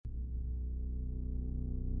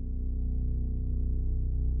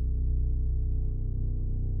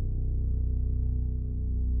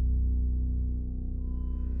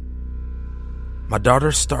My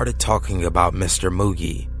daughter started talking about Mr.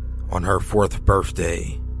 Moogie on her 4th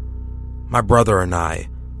birthday. My brother and I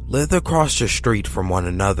lived across the street from one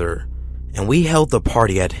another, and we held the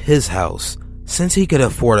party at his house since he could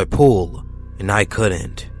afford a pool and I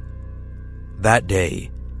couldn't. That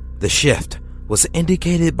day, the shift was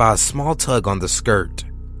indicated by a small tug on the skirt.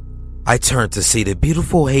 I turned to see the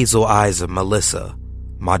beautiful hazel eyes of Melissa,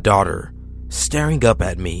 my daughter, staring up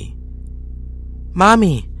at me.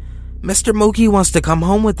 "Mommy, Mr. Moogie wants to come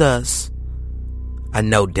home with us." I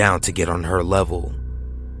knelt down to get on her level.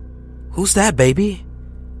 "Who's that, baby?"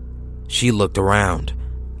 She looked around,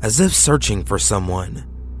 as if searching for someone.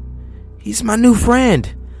 "He's my new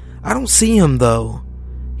friend. I don't see him, though.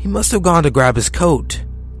 He must have gone to grab his coat."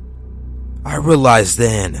 I realized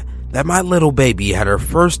then that my little baby had her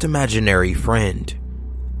first imaginary friend.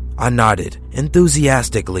 I nodded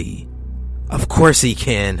enthusiastically. "Of course he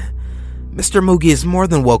can. Mr. Moogie is more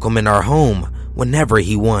than welcome in our home whenever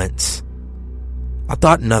he wants." I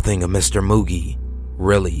thought nothing of Mr. Moogie,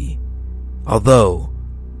 really. Although,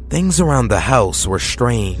 things around the house were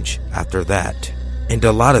strange after that, and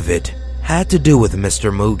a lot of it had to do with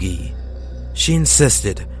Mr. Moogie. She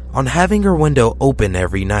insisted on having her window open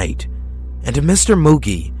every night, and Mr.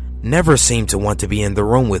 Moogie never seemed to want to be in the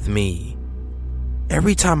room with me.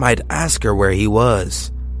 Every time I'd ask her where he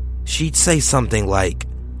was, she'd say something like,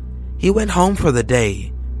 "He went home for the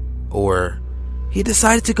day," or "He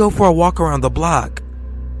decided to go for a walk around the block."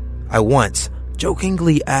 I once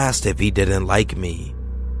jokingly asked if he didn't like me.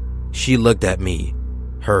 She looked at me,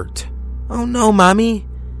 hurt. "Oh no, Mommy.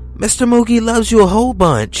 Mr. Moogie loves you a whole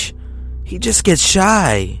bunch. He just gets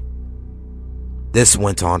shy." This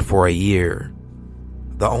went on for a year.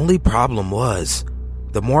 The only problem was,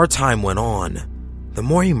 the more time went on, the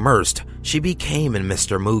more immersed she became in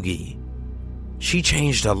Mr. Moogie. She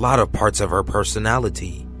changed a lot of parts of her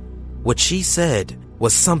personality, which she said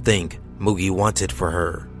was something Moogie wanted for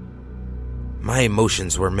her. My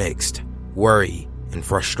emotions were mixed, worry and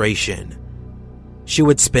frustration. She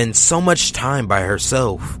would spend so much time by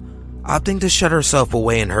herself, opting to shut herself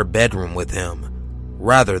away in her bedroom with him,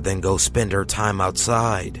 rather than go spend her time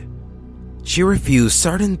outside. She refused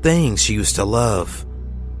certain things she used to love,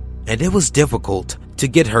 and it was difficult to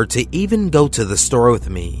get her to even go to the store with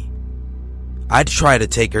me. I'd try to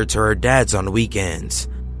take her to her dad's on weekends,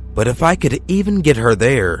 but if I could even get her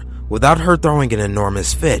there without her throwing an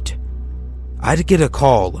enormous fit, I'd get a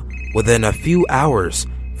call within a few hours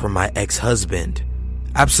from my ex-husband,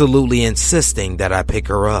 absolutely insisting that I pick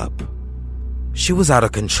her up. She was out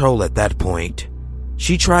of control at that point.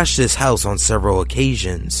 She trashed his house on several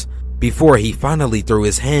occasions before he finally threw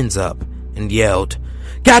his hands up and yelled,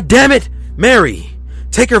 "God damn it, Mary!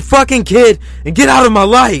 Take her fucking kid and get out of my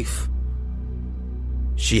life!"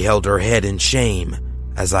 She held her head in shame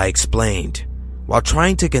as I explained, while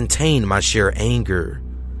trying to contain my sheer anger,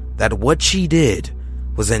 that what she did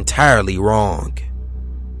was entirely wrong.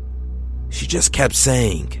 She just kept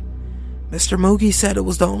saying, "Mr. Moogie said it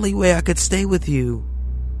was the only way I could stay with you."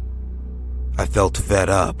 I felt fed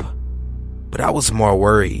up, but I was more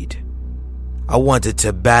worried. I wanted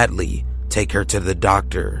to badly take her to the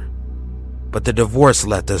doctor, but the divorce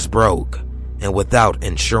left us broke and without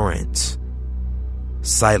insurance.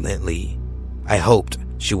 Silently, I hoped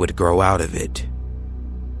she would grow out of it.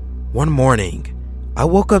 One morning, I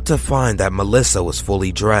woke up to find that Melissa was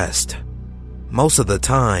fully dressed. Most of the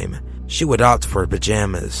time, she would opt for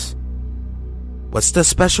pajamas. "What's the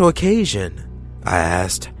special occasion?" I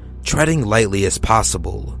asked, treading lightly as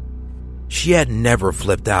possible. She had never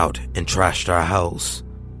flipped out and trashed our house,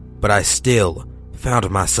 but I still found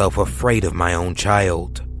myself afraid of my own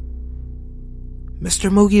child.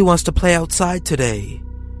 "Mr. Moogie wants to play outside today."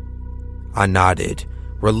 I nodded,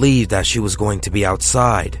 relieved that she was going to be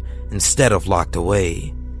outside instead of locked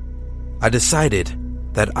away. I decided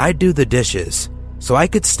that I'd do the dishes so I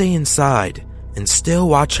could stay inside and still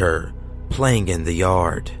watch her playing in the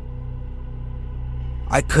yard.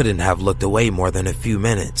 I couldn't have looked away more than a few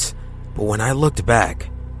minutes, but when I looked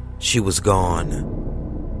back, she was gone.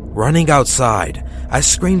 Running outside, I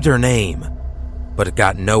screamed her name, but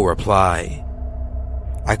got no reply.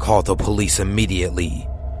 I called the police immediately,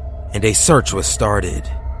 and a search was started.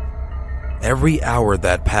 Every hour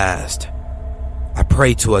that passed, I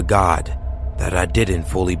prayed to a God that I didn't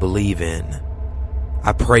fully believe in.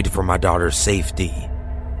 I prayed for my daughter's safety.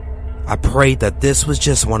 I prayed that this was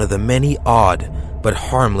just one of the many odd but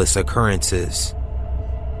harmless occurrences.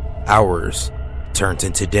 Hours turned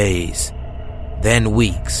into days, then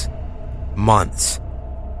weeks, months.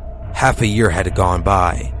 Half a year had gone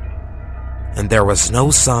by, and there was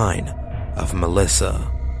no sign of Melissa.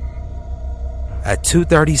 At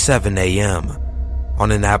 2:37 a.m., On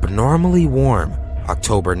an abnormally warm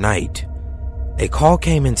October night, a call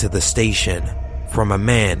came into the station from a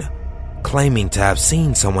man claiming to have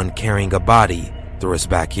seen someone carrying a body through his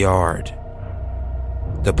backyard.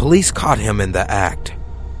 The police caught him in the act.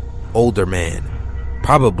 Older man,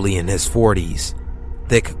 probably in his 40s,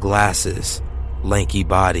 thick glasses, lanky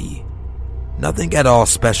body. Nothing at all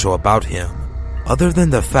special about him, other than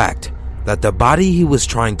the fact that the body he was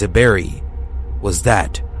trying to bury was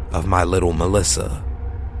that of my little Melissa.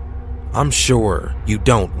 I'm sure you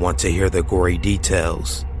don't want to hear the gory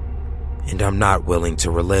details, and I'm not willing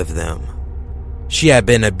to relive them. She had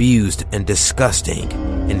been abused in disgusting,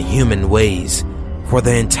 inhuman ways for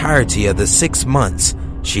the entirety of the 6 months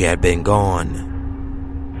she had been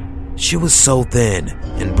gone. She was so thin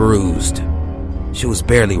and bruised, she was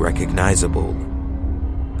barely recognizable.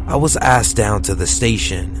 I was asked down to the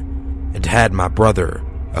station and had my brother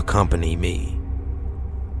accompany me.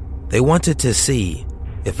 They wanted to see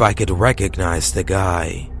if I could recognize the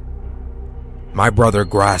guy. My brother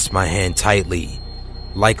grasped my hand tightly,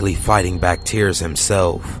 likely fighting back tears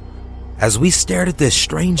himself, as we stared at this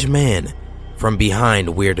strange man from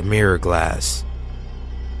behind weird mirror glass.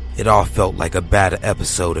 It all felt like a bad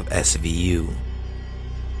episode of SVU.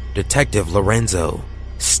 Detective Lorenzo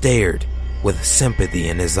stared with sympathy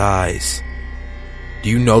in his eyes. "Do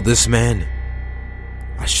you know this man?"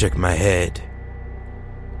 I shook my head.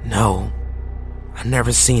 "No, I've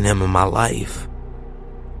never seen him in my life."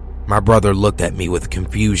 My brother looked at me with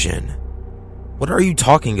confusion. "What are you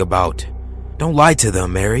talking about? Don't lie to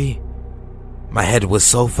them, Mary." My head was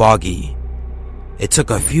so foggy. It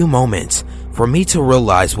took a few moments for me to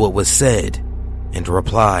realize what was said and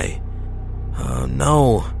reply,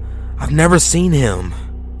 "No, I've never seen him."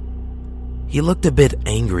 He looked a bit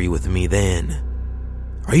angry with me then.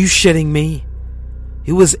 "Are you shitting me?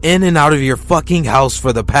 He was in and out of your fucking house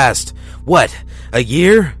for the past, what, a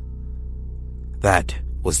year?" That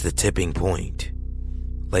was the tipping point.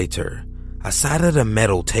 Later, I sat at a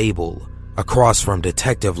metal table across from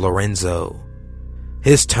Detective Lorenzo.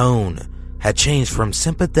 His tone had changed from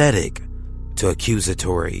sympathetic to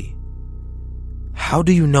accusatory. "How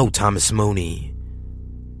do you know Thomas Mooney?"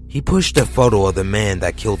 He pushed a photo of the man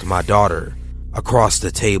that killed my daughter across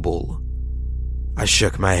the table. I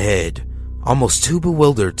shook my head, almost too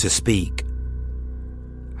bewildered to speak.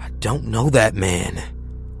 "I don't know that man."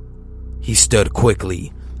 He stood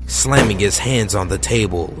quickly, slamming his hands on the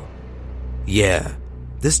table. Yeah,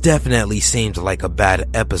 this definitely seemed like a bad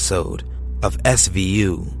episode of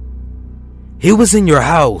SVU. "He was in your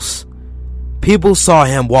house. People saw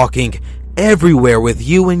him walking everywhere with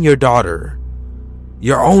you and your daughter.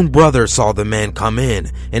 Your own brother saw the man come in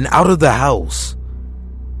and out of the house."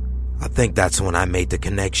 I think that's when I made the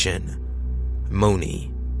connection. Moogie.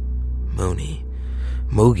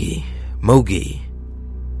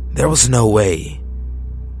 There was no way.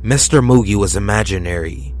 Mr. Moogie was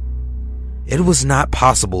imaginary. It was not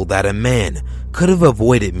possible that a man could have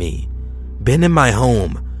avoided me, been in my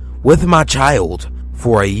home with my child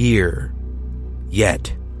for a year.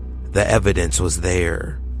 Yet, the evidence was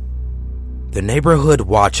there. The neighborhood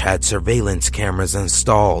watch had surveillance cameras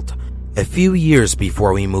installed a few years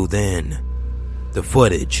before we moved in. The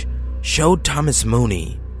footage showed Thomas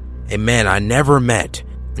Mooney, a man I never met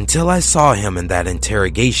until I saw him in that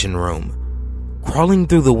interrogation room, crawling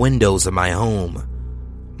through the windows of my home,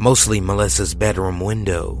 mostly Melissa's bedroom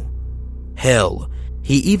window. Hell,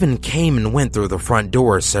 he even came and went through the front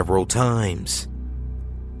door several times.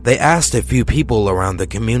 They asked a few people around the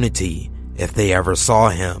community if they ever saw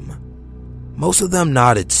him. Most of them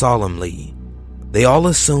nodded solemnly. They all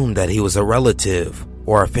assumed that he was a relative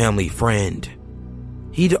or a family friend.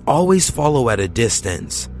 He'd always follow at a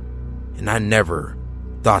distance, and I never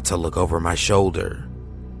thought to look over my shoulder.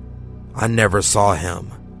 I never saw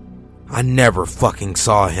him. I never fucking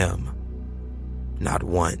saw him. Not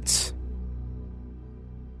once.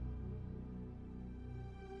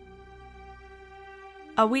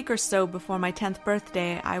 A week or so before my 10th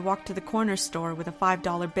birthday, I walked to the corner store with a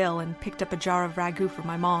 $5 bill and picked up a jar of ragu for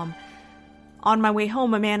my mom. On my way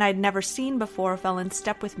home, a man I'd never seen before fell in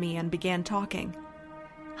step with me and began talking.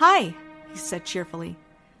 "Hi," he said cheerfully.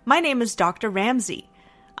 "My name is Dr. Ramsey.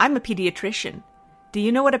 I'm a pediatrician. Do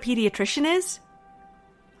you know what a pediatrician is?"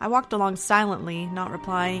 I walked along silently, not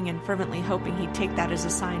replying and fervently hoping he'd take that as a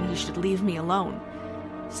sign he should leave me alone.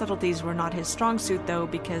 Subtleties were not his strong suit, though,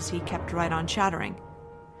 because he kept right on chattering.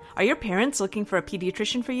 "Are your parents looking for a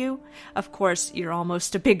pediatrician for you? Of course, you're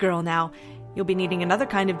almost a big girl now. You'll be needing another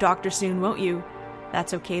kind of doctor soon, won't you?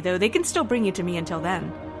 That's okay, though. They can still bring you to me until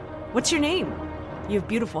then. What's your name? You have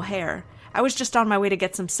beautiful hair. I was just on my way to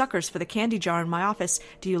get some suckers for the candy jar in my office.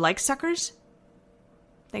 Do you like suckers?"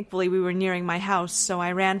 Thankfully, we were nearing my house, so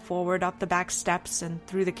I ran forward up the back steps and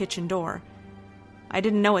through the kitchen door. I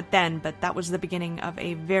didn't know it then, but that was the beginning of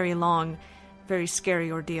a very long, very scary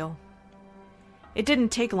ordeal. It didn't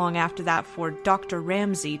take long after that for Dr.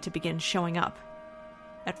 Ramsey to begin showing up.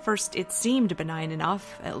 At first, it seemed benign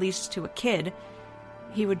enough, at least to a kid.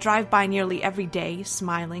 He would drive by nearly every day,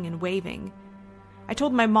 smiling and waving. I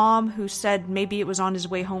told my mom, who said maybe it was on his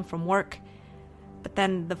way home from work, but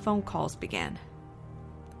then the phone calls began.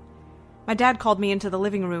 My dad called me into the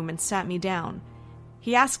living room and sat me down.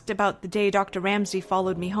 He asked about the day Dr. Ramsey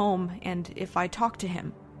followed me home and if I talked to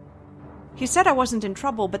him. He said I wasn't in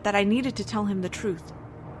trouble, but that I needed to tell him the truth.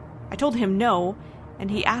 I told him no, and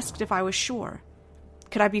he asked if I was sure.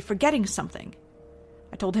 Could I be forgetting something?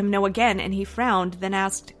 I told him no again, and he frowned, then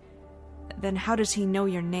asked, "Then how does he know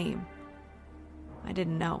your name?" I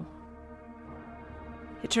didn't know.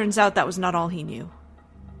 It turns out that was not all he knew.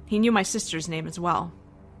 He knew my sister's name as well.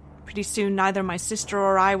 Pretty soon, neither my sister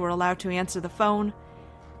or I were allowed to answer the phone.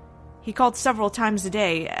 He called several times a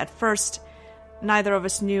day. At first, neither of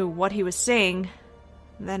us knew what he was saying.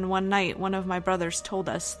 Then one night, one of my brothers told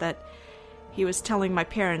us that he was telling my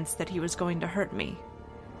parents that he was going to hurt me,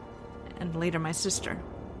 and later my sister.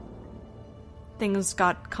 Things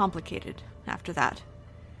got complicated after that.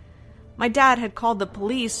 My dad had called the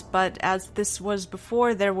police, but as this was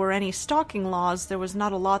before there were any stalking laws, there was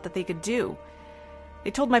not a lot that they could do.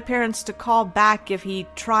 They told my parents to call back if he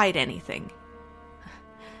tried anything.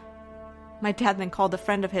 My dad then called a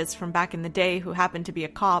friend of his from back in the day who happened to be a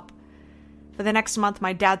cop. For the next month,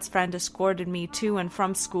 my dad's friend escorted me to and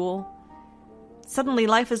from school. Suddenly,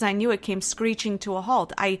 life as I knew it came screeching to a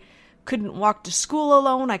halt. I couldn't walk to school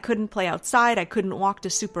alone, I couldn't play outside, I couldn't walk to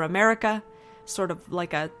Super America, sort of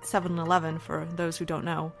like a 7-Eleven for those who don't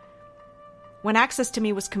know. When access to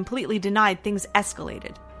me was completely denied, things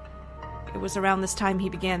escalated. It was around this time he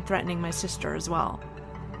began threatening my sister as well.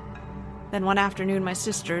 Then one afternoon, my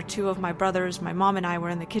sister, two of my brothers, my mom and I were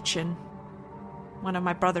in the kitchen. One of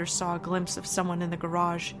my brothers saw a glimpse of someone in the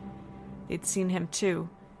garage. They'd seen him too.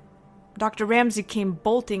 Dr. Ramsey came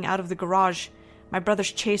bolting out of the garage, my brothers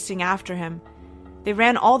chasing after him. They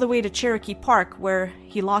ran all the way to Cherokee Park, where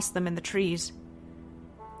he lost them in the trees.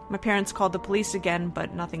 My parents called the police again,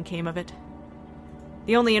 but nothing came of it.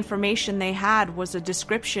 The only information they had was a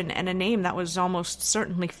description and a name that was almost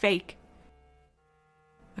certainly fake.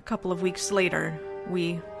 A couple of weeks later,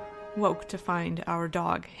 we woke to find our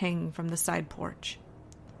dog hanging from the side porch.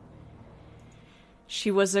 She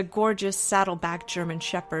was a gorgeous saddleback German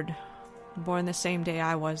Shepherd, born the same day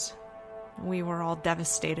I was. We were all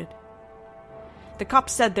devastated. The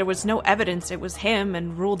cops said there was no evidence it was him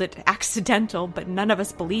and ruled it accidental, but none of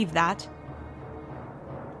us believed that.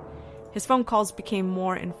 His phone calls became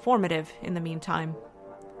more informative in the meantime.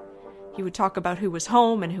 He would talk about who was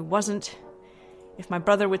home and who wasn't. If my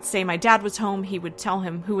brother would say my dad was home, he would tell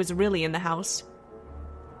him who was really in the house.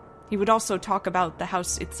 He would also talk about the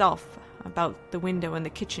house itself, about the window in the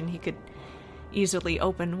kitchen he could easily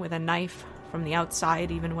open with a knife from the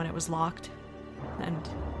outside even when it was locked, and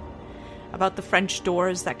about the French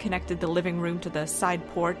doors that connected the living room to the side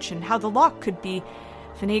porch, and how the lock could be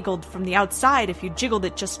finagled from the outside if you jiggled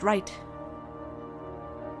it just right.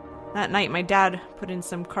 That night, my dad put in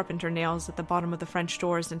some carpenter nails at the bottom of the French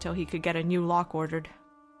doors until he could get a new lock ordered.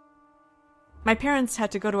 My parents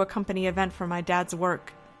had to go to a company event for my dad's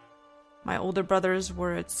work. My older brothers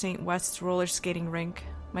were at St. West's roller skating rink.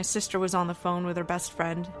 My sister was on the phone with her best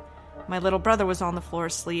friend. My little brother was on the floor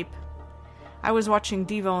asleep. I was watching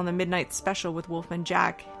Devo on the midnight special with Wolfman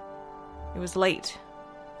Jack. It was late.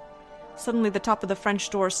 Suddenly the top of the French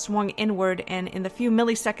door swung inward, and in the few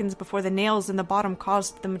milliseconds before the nails in the bottom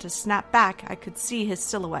caused them to snap back, I could see his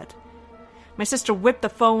silhouette. My sister whipped the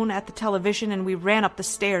phone at the television, and we ran up the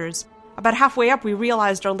stairs. About halfway up, we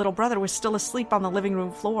realized our little brother was still asleep on the living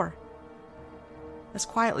room floor. As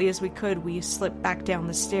quietly as we could, we slipped back down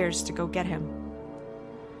the stairs to go get him.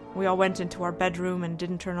 We all went into our bedroom and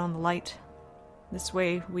didn't turn on the light. This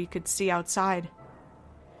way we could see outside.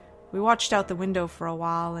 We watched out the window for a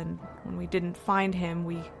while, and when we didn't find him,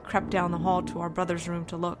 we crept down the hall to our brother's room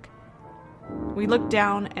to look. We looked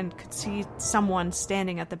down and could see someone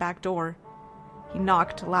standing at the back door. He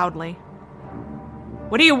knocked loudly.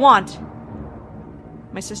 "What do you want?"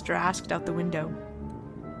 My sister asked out the window.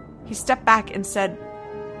 He stepped back and said,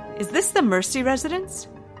 "Is this the Mercy residence?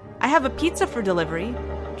 I have a pizza for delivery.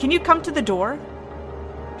 Can you come to the door?"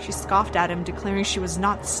 She scoffed at him, declaring she was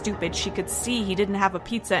not stupid. She could see he didn't have a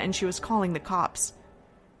pizza, and she was calling the cops.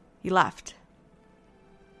 He left.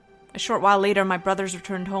 A short while later, my brothers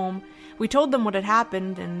returned home. We told them what had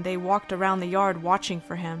happened, and they walked around the yard watching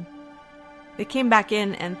for him. They came back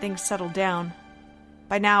in and things settled down.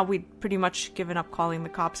 By now, we'd pretty much given up calling the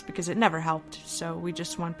cops because it never helped, so we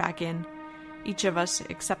just went back in, each of us,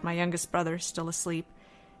 except my youngest brother, still asleep,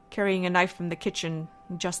 carrying a knife from the kitchen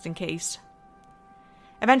just in case.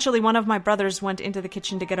 Eventually, one of my brothers went into the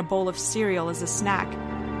kitchen to get a bowl of cereal as a snack.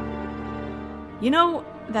 You know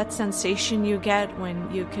that sensation you get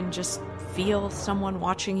when you can just feel someone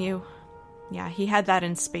watching you? Yeah, he had that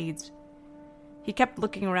in spades. He kept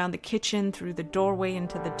looking around the kitchen, through the doorway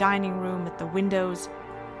into the dining room, at the windows.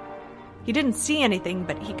 He didn't see anything,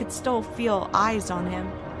 but he could still feel eyes on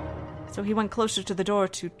him, so he went closer to the door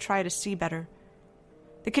to try to see better.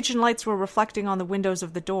 The kitchen lights were reflecting on the windows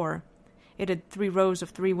of the door. It had 3 rows of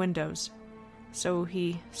 3 windows, so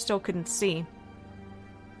he still couldn't see.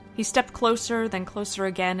 He stepped closer, then closer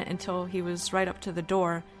again, until he was right up to the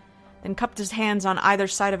door, then cupped his hands on either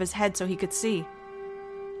side of his head so he could see.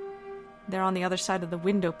 There on the other side of the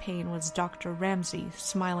window pane was Dr. Ramsey,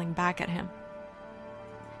 smiling back at him.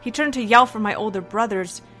 He turned to yell for my older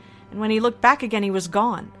brothers, and when he looked back again, he was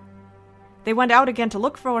gone. They went out again to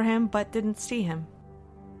look for him, but didn't see him.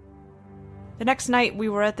 The next night, we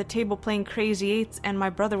were at the table playing Crazy Eights, and my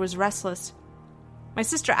brother was restless. My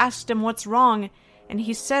sister asked him what's wrong, and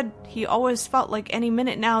he said he always felt like any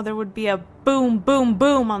minute now there would be a boom, boom,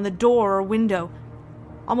 boom on the door or window.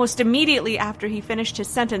 Almost immediately after he finished his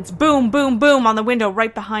sentence, boom, boom, boom on the window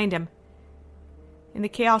right behind him. In the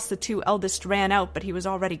chaos, the 2 eldest ran out, but he was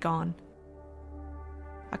already gone.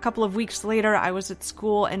 A couple of weeks later, I was at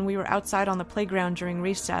school, and we were outside on the playground during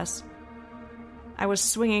recess. I was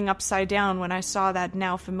swinging upside down when I saw that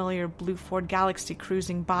now familiar blue Ford Galaxy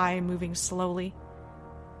cruising by, moving slowly.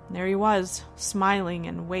 There he was, smiling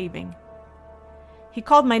and waving. He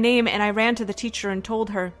called my name, and I ran to the teacher and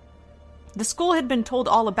told her. The school had been told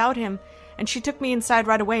all about him, and she took me inside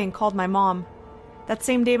right away and called my mom. That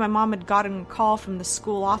same day, my mom had gotten a call from the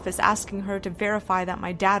school office asking her to verify that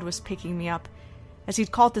my dad was picking me up, as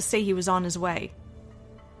he'd called to say he was on his way.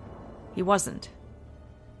 He wasn't.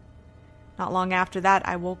 Not long after that,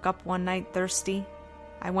 I woke up one night thirsty.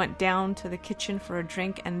 I went down to the kitchen for a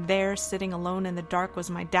drink, and there, sitting alone in the dark, was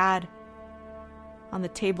my dad. On the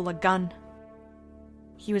table, a gun.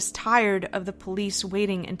 He was tired of the police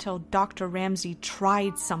waiting until Dr. Ramsey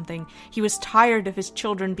tried something. He was tired of his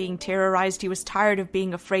children being terrorized. He was tired of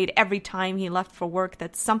being afraid every time he left for work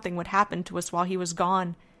that something would happen to us while he was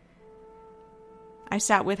gone. I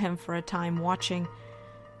sat with him for a time, watching,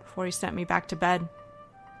 before he sent me back to bed.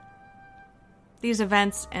 These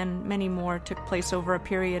events, and many more, took place over a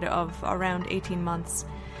period of around 18 months.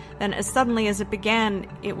 Then, as suddenly as it began,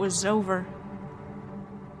 it was over.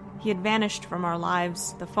 He had vanished from our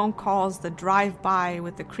lives, the phone calls, the drive-by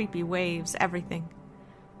with the creepy waves, everything.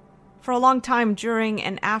 For a long time during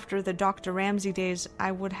and after the Dr. Ramsey days,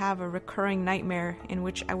 I would have a recurring nightmare in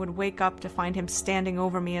which I would wake up to find him standing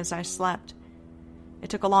over me as I slept. It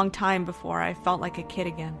took a long time before I felt like a kid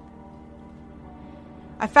again.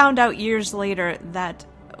 I found out years later that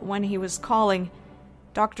when he was calling,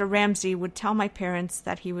 Dr. Ramsey would tell my parents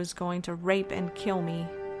that he was going to rape and kill me,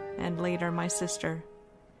 and later my sister,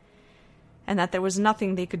 and that there was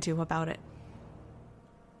nothing they could do about it.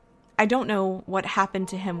 I don't know what happened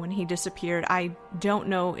to him when he disappeared. I don't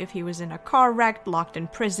know if he was in a car wreck, locked in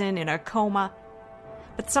prison, in a coma.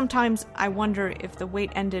 But sometimes I wonder if the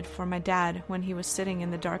wait ended for my dad when he was sitting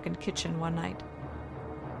in the darkened kitchen one night.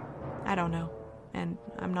 I don't know, and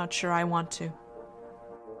I'm not sure I want to.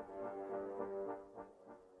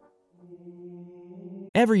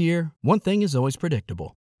 Every year, one thing is always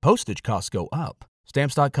predictable. Postage costs go up.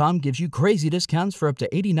 Stamps.com gives you crazy discounts for up to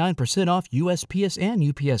 89% off USPS and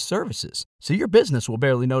UPS services, so your business will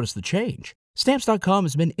barely notice the change. Stamps.com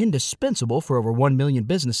has been indispensable for over 1 million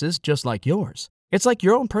businesses just like yours. It's like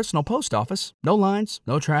your own personal post office. No lines,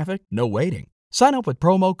 no traffic, no waiting. Sign up with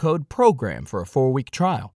promo code PROGRAM for a 4-week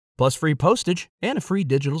trial, plus free postage and a free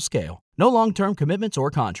digital scale. No long-term commitments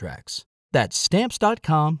or contracts. That's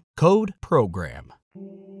Stamps.com, code PROGRAM.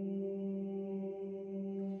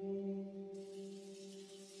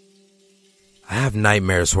 I have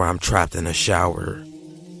nightmares where I'm trapped in a shower.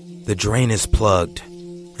 The drain is plugged,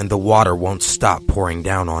 and the water won't stop pouring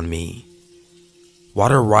down on me.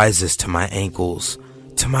 Water rises to my ankles,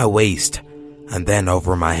 to my waist, and then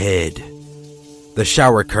over my head. The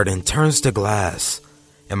shower curtain turns to glass,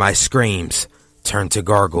 and my screams turn to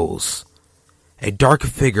gargles. A dark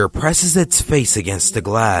figure presses its face against the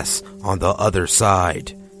glass on the other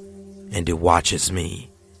side, and it watches me.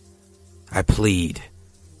 I plead,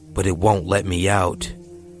 but it won't let me out.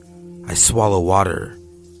 I swallow water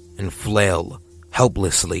and flail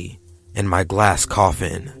helplessly in my glass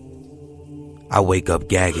coffin. I wake up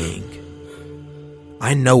gagging.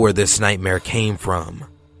 I know where this nightmare came from.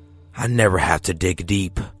 I never have to dig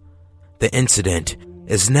deep. The incident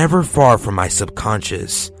is never far from my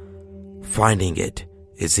subconscious. Finding it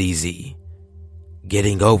is easy.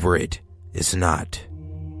 Getting over it is not.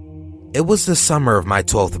 It was the summer of my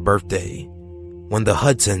 12th birthday when the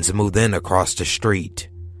Hudsons moved in across the street.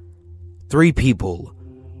 3 people,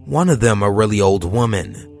 one of them a really old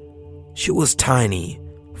woman. She was tiny,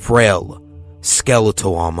 frail,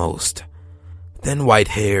 skeletal almost. Thin white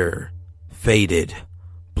hair, faded,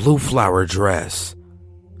 blue flower dress.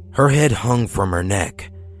 Her head hung from her neck,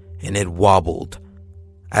 and it wobbled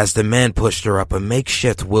as the man pushed her up a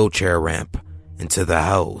makeshift wheelchair ramp into the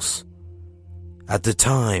house. At the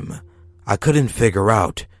time, I couldn't figure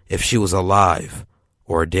out if she was alive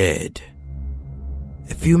or dead.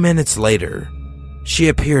 A few minutes later, she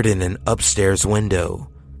appeared in an upstairs window,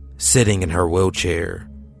 sitting in her wheelchair.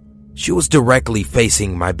 She was directly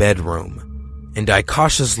facing my bedroom, and I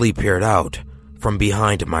cautiously peered out from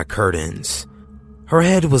behind my curtains. Her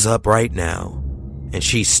head was up right now, and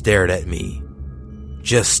she stared at me.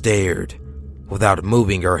 Just stared, without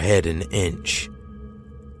moving her head an inch.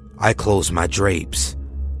 I closed my drapes.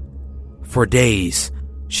 For days,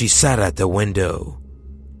 she sat at the window.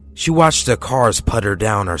 She watched the cars putter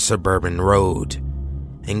down our suburban road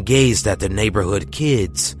and gazed at the neighborhood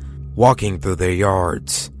kids walking through their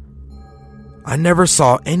yards. I never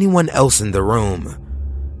saw anyone else in the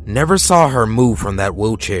room, never saw her move from that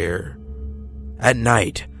wheelchair. At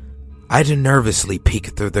night, I'd nervously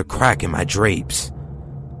peek through the crack in my drapes.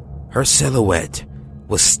 Her silhouette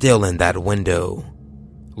was still in that window,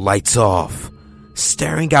 lights off,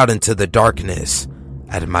 staring out into the darkness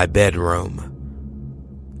at my bedroom.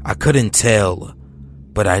 I couldn't tell,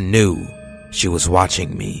 but I knew she was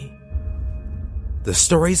watching me. The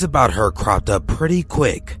stories about her cropped up pretty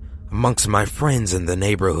quick amongst my friends in the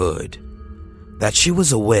neighborhood. That she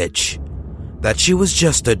was a witch, that she was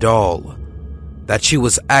just a doll, that she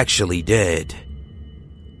was actually dead.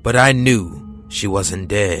 But I knew she wasn't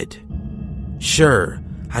dead. Sure,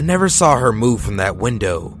 I never saw her move from that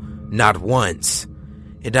window, not once,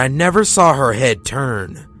 and I never saw her head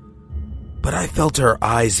turn. But I felt her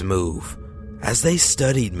eyes move as they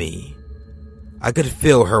studied me. I could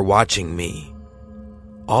feel her watching me.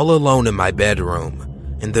 All alone in my bedroom,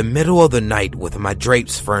 in the middle of the night with my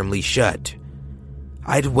drapes firmly shut,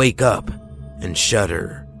 I'd wake up and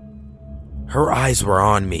shudder. Her eyes were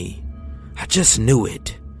on me. I just knew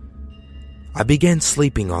it. I began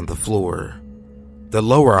sleeping on the floor. The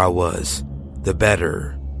lower I was, the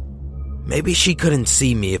better. Maybe she couldn't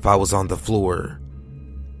see me if I was on the floor.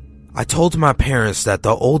 I told my parents that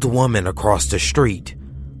the old woman across the street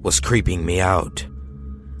was creeping me out.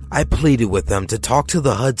 I pleaded with them to talk to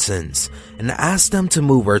the Hudsons and asked them to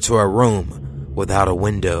move her to a room without a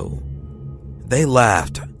window. They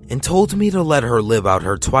laughed and told me to let her live out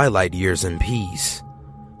her twilight years in peace.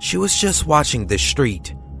 She was just watching the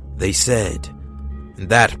street, they said, and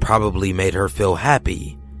that probably made her feel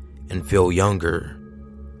happy and feel younger.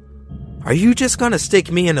 "Are you just gonna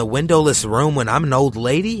stick me in a windowless room when I'm an old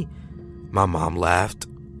lady?" My mom laughed.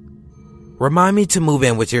 "Remind me to move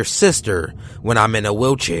in with your sister when I'm in a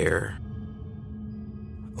wheelchair."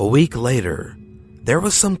 A week later, there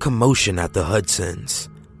was some commotion at the Hudsons.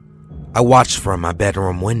 I watched from my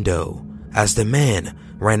bedroom window as the man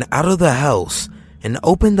ran out of the house and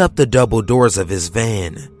opened up the double doors of his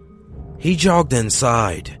van. He jogged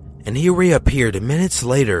inside, and he reappeared minutes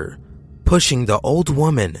later, pushing the old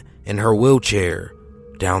woman in her wheelchair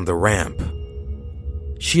down the ramp.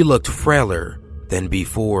 She looked frailer than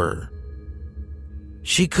before.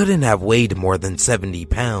 She couldn't have weighed more than 70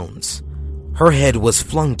 pounds. Her head was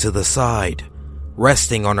flung to the side,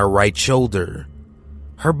 resting on her right shoulder.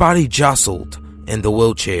 Her body jostled in the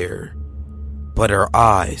wheelchair, but her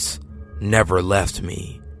eyes never left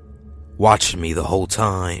me, watched me the whole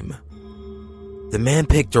time. The man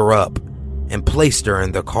picked her up and placed her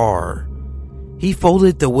in the car. He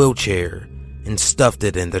folded the wheelchair and stuffed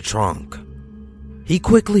it in the trunk. He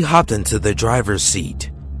quickly hopped into the driver's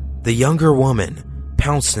seat. The younger woman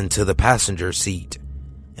pounced into the passenger seat,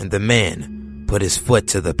 and the man put his foot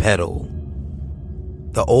to the pedal.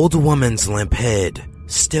 The old woman's limp head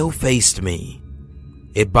still faced me.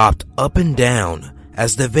 It bopped up and down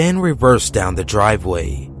as the van reversed down the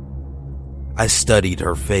driveway. I studied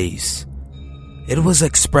her face. It was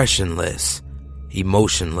expressionless,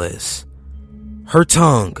 emotionless. Her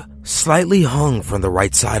tongue slightly hung from the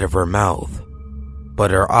right side of her mouth,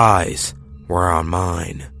 but her eyes were on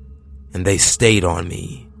mine, and they stayed on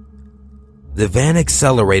me. The van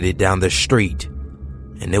accelerated down the street,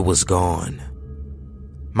 and it was gone.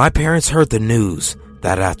 My parents heard the news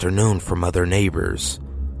that afternoon from other neighbors.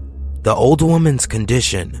 The old woman's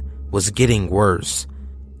condition was getting worse,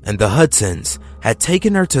 and the Hudsons had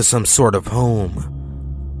taken her to some sort of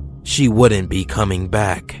home. She wouldn't be coming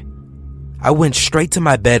back. I went straight to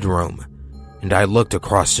my bedroom, and I looked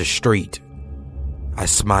across the street. I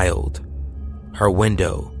smiled. Her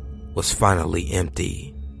window was finally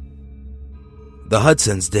empty. The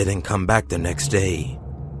Hudsons didn't come back the next day.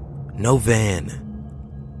 No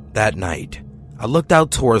van. That night, I looked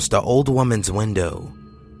out towards the old woman's window.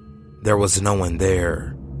 There was no one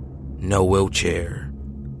there. No wheelchair.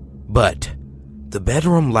 But the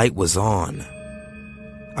bedroom light was on.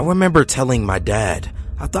 I remember telling my dad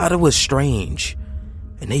I thought it was strange,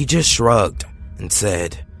 and he just shrugged and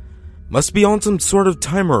said, "Must be on some sort of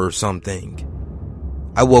timer or something."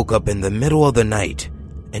 I woke up in the middle of the night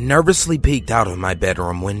and nervously peeked out of my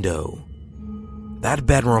bedroom window. That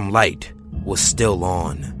bedroom light was still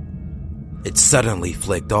on. It suddenly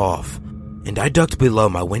flicked off, and I ducked below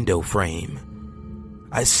my window frame.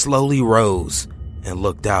 I slowly rose and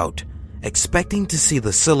looked out, expecting to see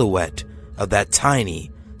the silhouette of that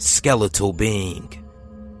tiny, skeletal being.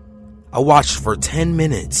 I watched for 10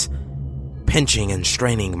 minutes, pinching and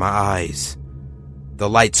straining my eyes. The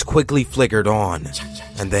lights quickly flickered on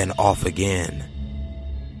and then off again.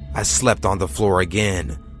 I slept on the floor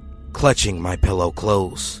again, clutching my pillow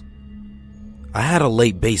close. I had a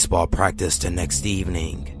late baseball practice the next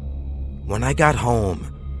evening. When I got home,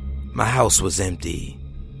 my house was empty.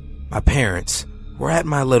 My parents were at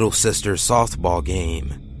my little sister's softball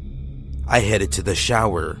game. I headed to the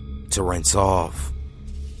shower to rinse off.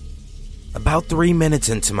 About 3 minutes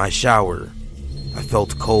into my shower, I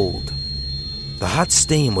felt cold. The hot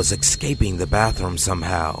steam was escaping the bathroom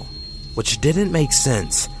somehow, which didn't make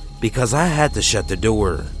sense because I had to shut the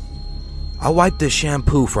door. I wiped the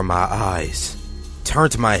shampoo from my eyes,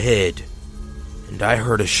 turned my head, and I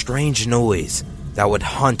heard a strange noise that would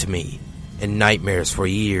haunt me in nightmares for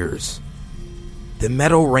years. The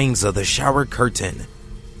metal rings of the shower curtain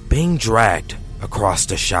being dragged across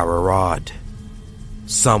the shower rod.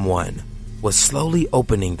 Someone was slowly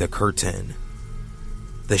opening the curtain.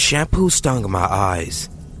 The shampoo stung my eyes,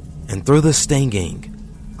 and through the stinging,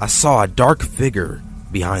 I saw a dark figure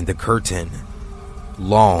behind the curtain.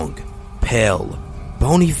 Long, pale,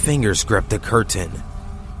 bony fingers gripped the curtain.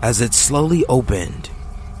 As it slowly opened,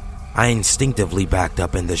 I instinctively backed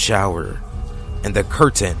up in the shower, and the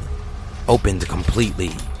curtain opened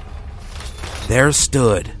completely. There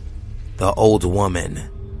stood the old woman.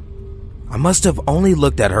 I must have only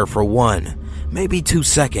looked at her for 1, maybe 2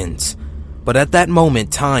 seconds, but at that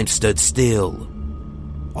moment time stood still.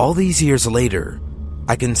 All these years later,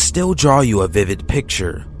 I can still draw you a vivid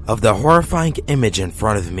picture of the horrifying image in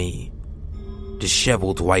front of me.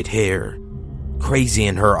 Disheveled white hair, crazy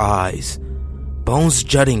in her eyes, bones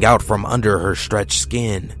jutting out from under her stretched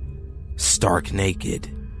skin, stark naked.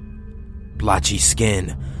 Blotchy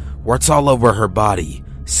skin, warts all over her body,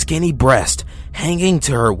 skinny breast hanging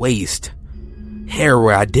to her waist, hair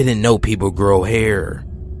where I didn't know people grow hair.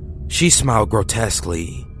 She smiled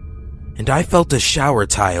grotesquely, and I felt a shower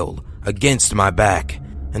tile against my back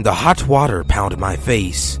and the hot water pound my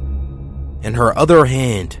face. In her other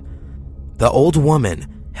hand, the old woman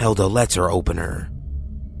held a letter opener.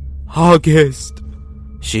 "August,"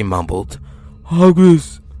 she mumbled.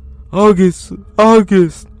 "August, August,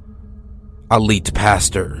 August." I leaped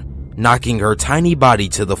past her, knocking her tiny body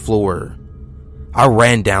to the floor. I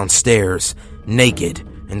ran downstairs, naked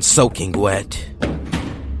and soaking wet.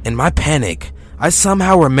 In my panic, I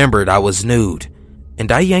somehow remembered I was nude,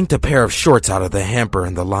 and I yanked a pair of shorts out of the hamper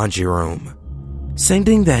in the laundry room,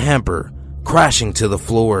 sending the hamper crashing to the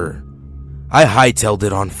floor. I hightailed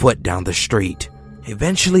it on foot down the street,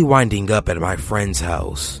 eventually winding up at my friend's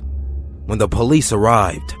house. When the police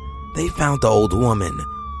arrived, they found the old woman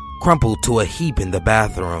crumpled to a heap in the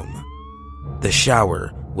bathroom. The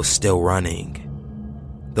shower was still running.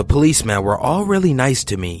 The policemen were all really nice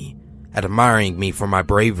to me, admiring me for my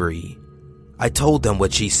bravery. I told them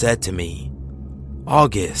what she said to me,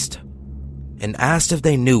 August, and asked if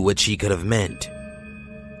they knew what she could have meant.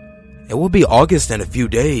 "It will be August in a few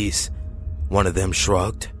days," one of them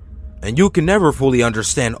shrugged, "and you can never fully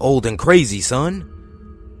understand old and crazy, son."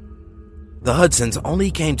 The Hudsons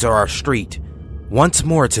only came to our street once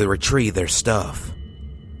more to retrieve their stuff.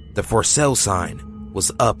 The for sale sign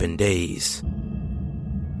was up in days.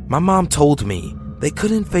 My mom told me they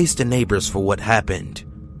couldn't face the neighbors for what happened.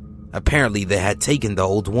 Apparently they had taken the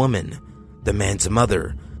old woman, the man's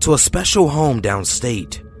mother, to a special home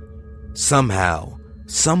downstate. Somehow,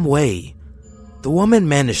 some way, the woman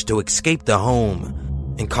managed to escape the home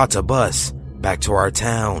and caught a bus back to our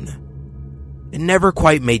town. It never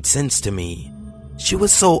quite made sense to me. She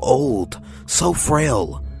was so old, so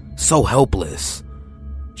frail, so helpless.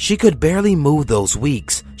 She could barely move those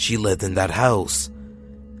weeks she lived in that house.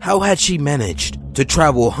 How had she managed to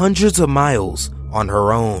travel hundreds of miles on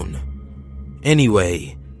her own?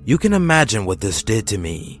 Anyway, you can imagine what this did to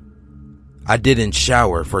me. I didn't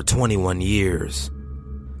shower for 21 years.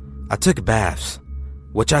 I took baths,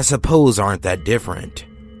 which I suppose aren't that different.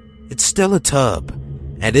 It's still a tub,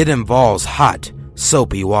 and it involves hot,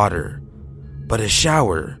 soapy water. But a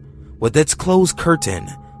shower, with its closed curtain,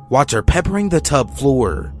 water peppering the tub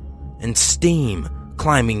floor, and steam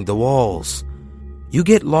climbing the walls. You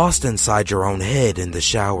get lost inside your own head in the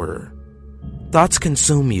shower. Thoughts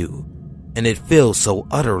consume you, and it feels so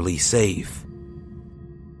utterly safe.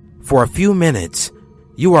 For a few minutes,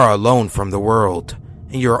 you are alone from the world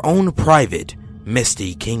in your own private,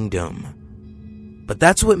 misty kingdom. But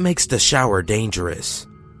that's what makes the shower dangerous.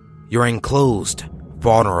 You're enclosed,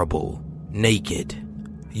 vulnerable, naked.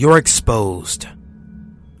 You're exposed.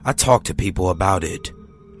 I talk to people about it.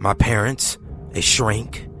 My parents, a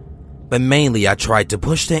shrink. But mainly I tried to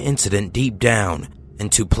push the incident deep down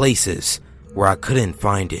into places where I couldn't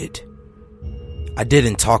find it. I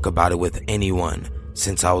didn't talk about it with anyone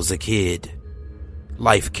since I was a kid.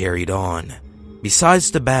 Life carried on.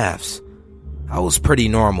 Besides the baths, I was pretty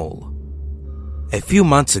normal. A few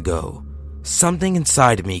months ago, something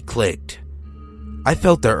inside me clicked. I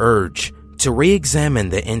felt the urge to re-examine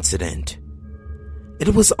the incident.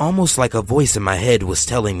 It was almost like a voice in my head was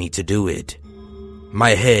telling me to do it.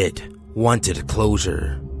 My head wanted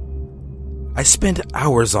closure. I spent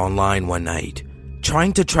hours online one night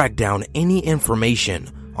trying to track down any information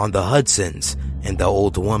on the Hudsons and the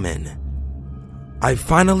old woman. I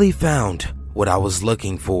finally found what I was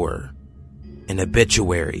looking for, an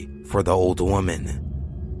obituary for the old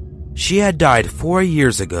woman. She had died 4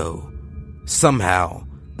 years ago. Somehow,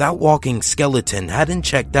 that walking skeleton hadn't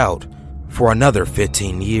checked out for another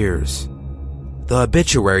 15 years. The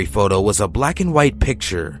obituary photo was a black and white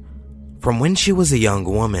picture from when she was a young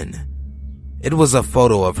woman. It was a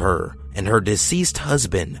photo of her and her deceased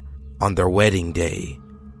husband on their wedding day.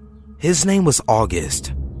 His name was August,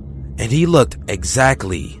 and he looked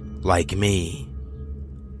exactly like me.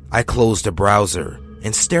 I closed the browser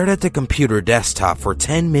and stared at the computer desktop for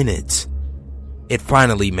 10 minutes. It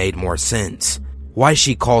finally made more sense why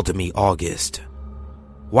she called me August.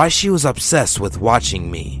 Why she was obsessed with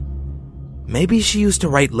watching me. Maybe she used to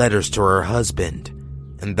write letters to her husband,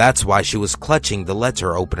 and that's why she was clutching the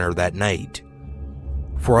letter opener that night.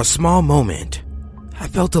 For a small moment, I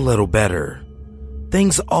felt a little better.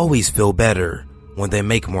 Things always feel better when they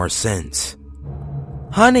make more sense.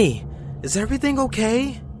 "Honey, is everything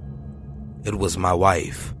okay?" It was my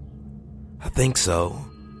wife. "I think so,"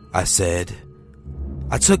 I said.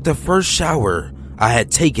 I took the first shower I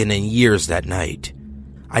had taken in years that night.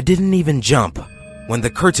 I didn't even jump when the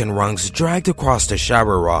curtain rungs dragged across the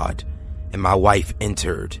shower rod and my wife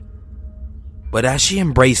entered. But as she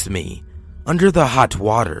embraced me under the hot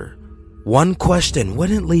water, one question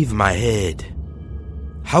wouldn't leave my head.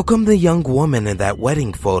 How come the young woman in that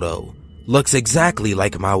wedding photo looks exactly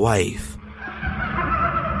like my wife?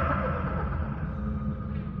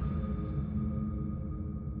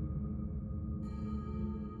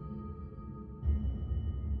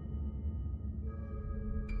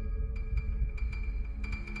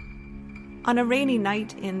 On a rainy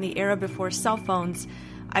night in the era before cell phones,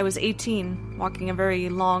 I was 18, walking a very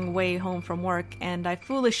long way home from work, and I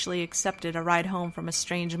foolishly accepted a ride home from a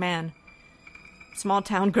strange man. Small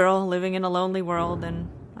town girl living in a lonely world, and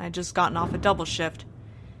I had just gotten off a double shift.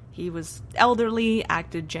 He was elderly,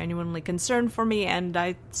 acted genuinely concerned for me, and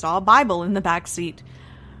I saw a Bible in the back seat.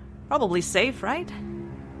 Probably safe, right?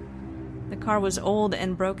 The car was old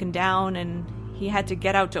and broken down, and he had to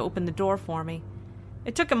get out to open the door for me.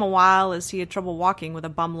 It took him a while, as he had trouble walking with a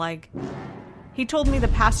bum leg. He told me the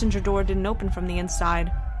passenger door didn't open from the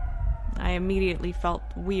inside. I immediately felt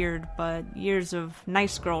weird, but years of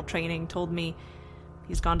nice girl training told me,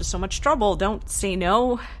 "He's gone to so much trouble, don't say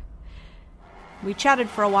no." We chatted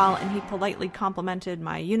for a while, and he politely complimented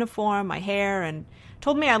my uniform, my hair, and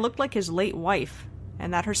told me I looked like his late wife,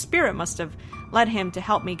 and that her spirit must have led him to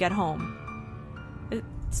help me get home. It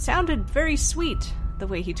sounded very sweet, the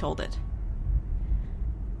way he told it.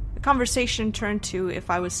 The conversation turned to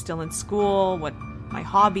if I was still in school, what my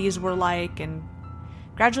hobbies were like, and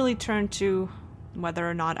gradually turned to whether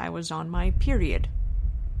or not I was on my period.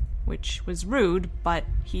 Which was rude, but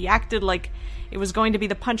he acted like it was going to be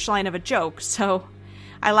the punchline of a joke, so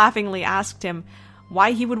I laughingly asked him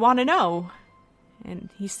why he would want to know. And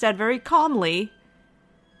he said very calmly,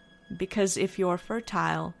 "Because if you're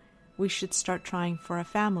fertile, we should start trying for a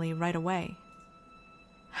family right away.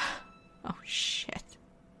 Oh, shit.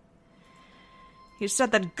 He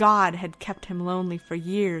said that God had kept him lonely for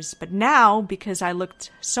years, but now, because I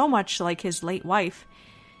looked so much like his late wife,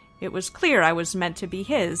 it was clear I was meant to be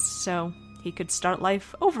his, so he could start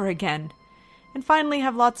life over again, and finally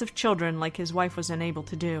have lots of children like his wife was unable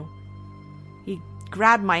to do. He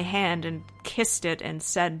grabbed my hand and kissed it and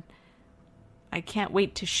said, "I can't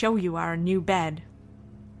wait to show you our new bed."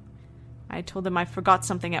 I told him I forgot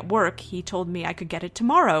something at work. He told me I could get it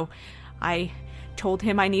tomorrow. I told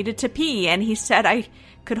him I needed to pee, and he said I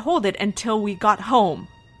could hold it until we got home.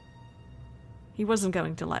 He wasn't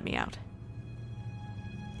going to let me out.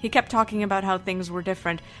 He kept talking about how things were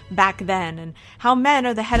different back then, and how men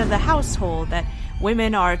are the head of the household, that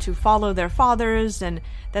women are to follow their fathers and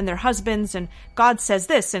then their husbands, and God says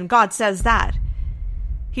this and God says that.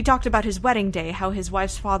 He talked about his wedding day, how his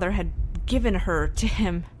wife's father had given her to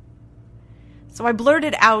him. So I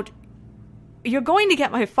blurted out, "You're going to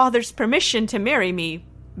get my father's permission to marry me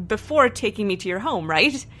before taking me to your home,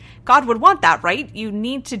 right? God would want that, right? You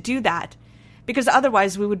need to do that. Because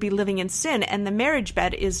otherwise we would be living in sin, and the marriage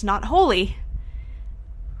bed is not holy."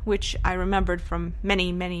 Which I remembered from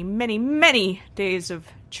many, many, many, many days of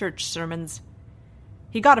church sermons.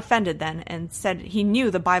 He got offended then, and said he knew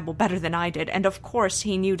the Bible better than I did, and of course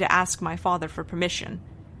he knew to ask my father for permission.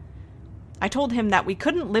 I told him that we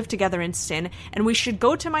couldn't live together in sin, and we should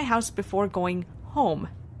go to my house before going home.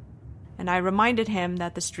 And I reminded him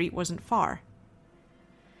that the street wasn't far.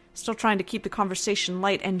 Still trying to keep the conversation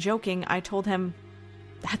light and joking, I told him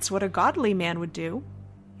that's what a godly man would do,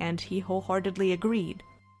 and he wholeheartedly agreed.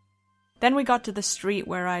 Then we got to the street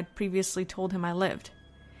where I'd previously told him I lived.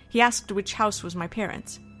 He asked which house was my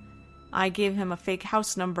parents'. I gave him a fake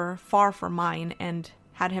house number far from mine and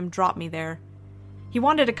had him drop me there. He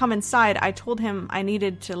wanted to come inside. I told him I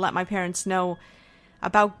needed to let my parents know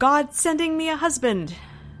about God sending me a husband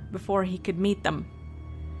before he could meet them.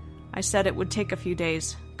 I said it would take a few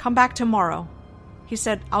days. Come back tomorrow. He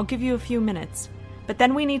said, "I'll give you a few minutes, but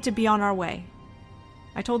then we need to be on our way."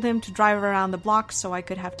 I told him to drive around the block so I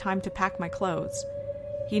could have time to pack my clothes.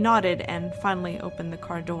 He nodded and finally opened the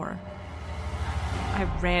car door. I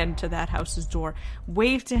ran to that house's door,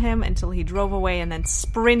 waved to him until he drove away, and then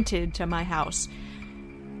sprinted to my house,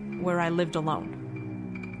 where I lived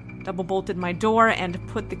alone. Double-bolted my door and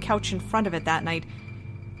put the couch in front of it that night.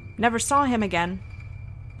 Never saw him again.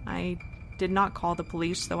 I did not call the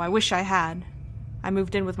police, though I wish I had. I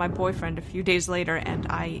moved in with my boyfriend a few days later, and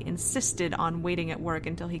I insisted on waiting at work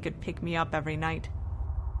until he could pick me up every night.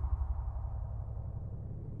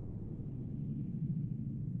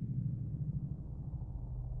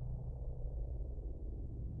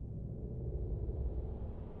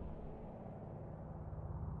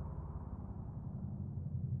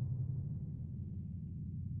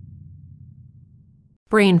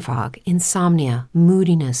 Brain fog, insomnia,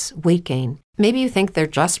 moodiness, weight gain. Maybe you think they're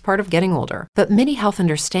just part of getting older, but MIDI Health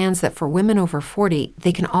understands that for women over 40,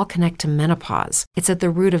 they can all connect to menopause. It's at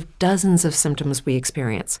the root of dozens of symptoms we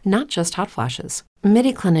experience, not just hot flashes.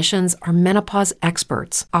 MIDI clinicians are menopause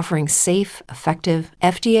experts, offering safe, effective,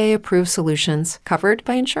 FDA-approved solutions covered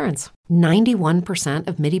by insurance. 91%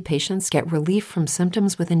 of MIDI patients get relief from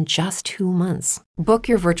symptoms within just 2 months. Book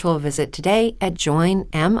your virtual visit today at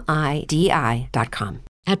joinmidi.com.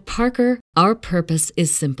 At Parker, our purpose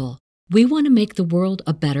is simple. We want to make the world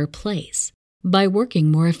a better place by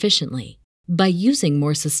working more efficiently, by using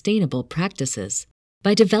more sustainable practices,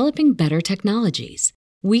 by developing better technologies.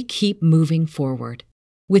 We keep moving forward.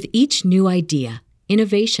 With each new idea,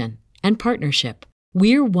 innovation, and partnership,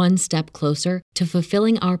 we're one step closer to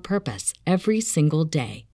fulfilling our purpose every single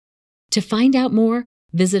day. To find out more,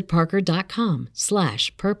 visit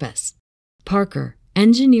parker.com/purpose. Parker,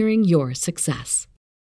 engineering your success.